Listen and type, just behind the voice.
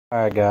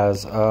Alright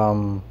guys,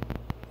 there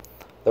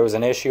was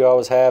an issue I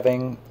was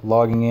having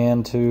logging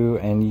into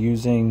and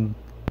using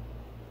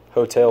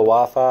hotel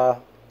Wi-Fi.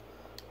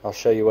 I'll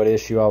show you what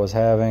issue I was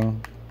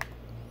having.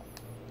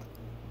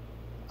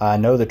 I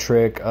know the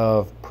trick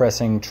of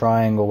pressing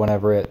triangle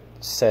whenever it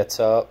sets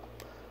up,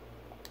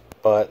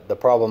 but the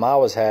problem I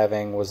was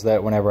having was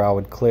that whenever I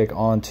would click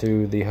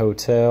onto the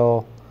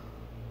hotel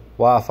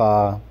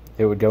Wi-Fi,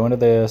 it would go into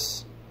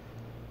this,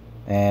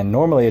 and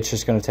normally it's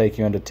just going to take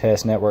you into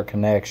test network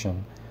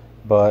connection.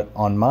 But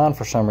on mine,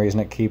 for some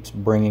reason, it keeps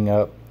bringing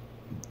up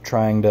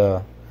trying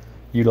to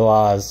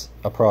utilize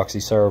a proxy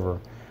server.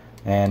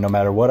 And no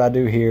matter what I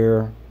do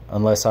here,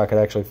 unless I could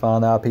actually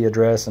find the IP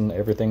address and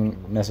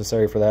everything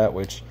necessary for that,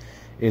 which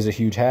is a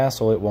huge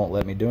hassle, it won't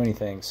let me do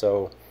anything.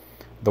 So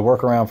the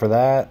workaround for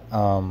that,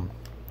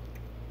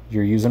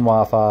 you're using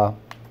Wi-Fi,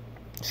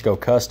 just go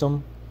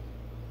custom.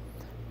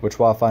 Which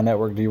Wi-Fi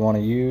network do you want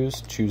to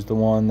use? Choose the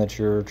one that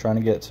you're trying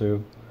to get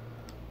to.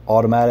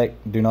 Automatic,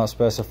 do not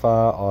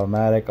specify.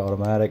 Automatic,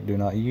 do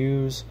not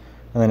use.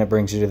 And then it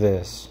brings you to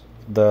this.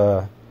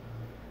 The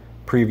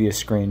previous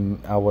screen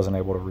I wasn't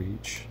able to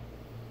reach.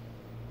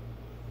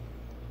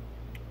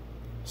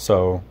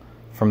 So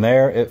from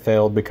there it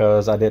failed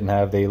because I didn't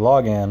have the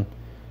login.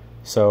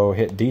 So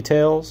hit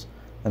details,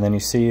 and then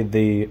you see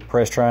the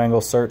press triangle,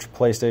 search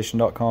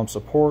PlayStation.com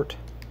support.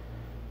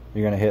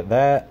 You're going to hit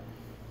that.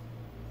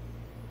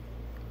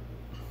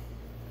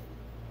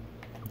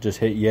 Just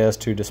hit yes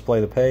to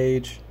display the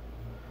page,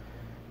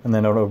 and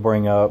then it'll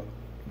bring up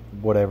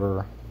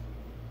whatever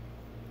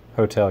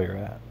hotel you're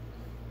at,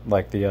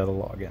 like the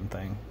login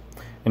thing.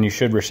 And you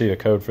should receive a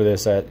code for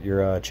this at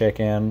your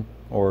check-in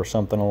or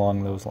something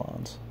along those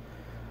lines.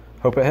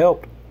 Hope it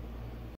helped.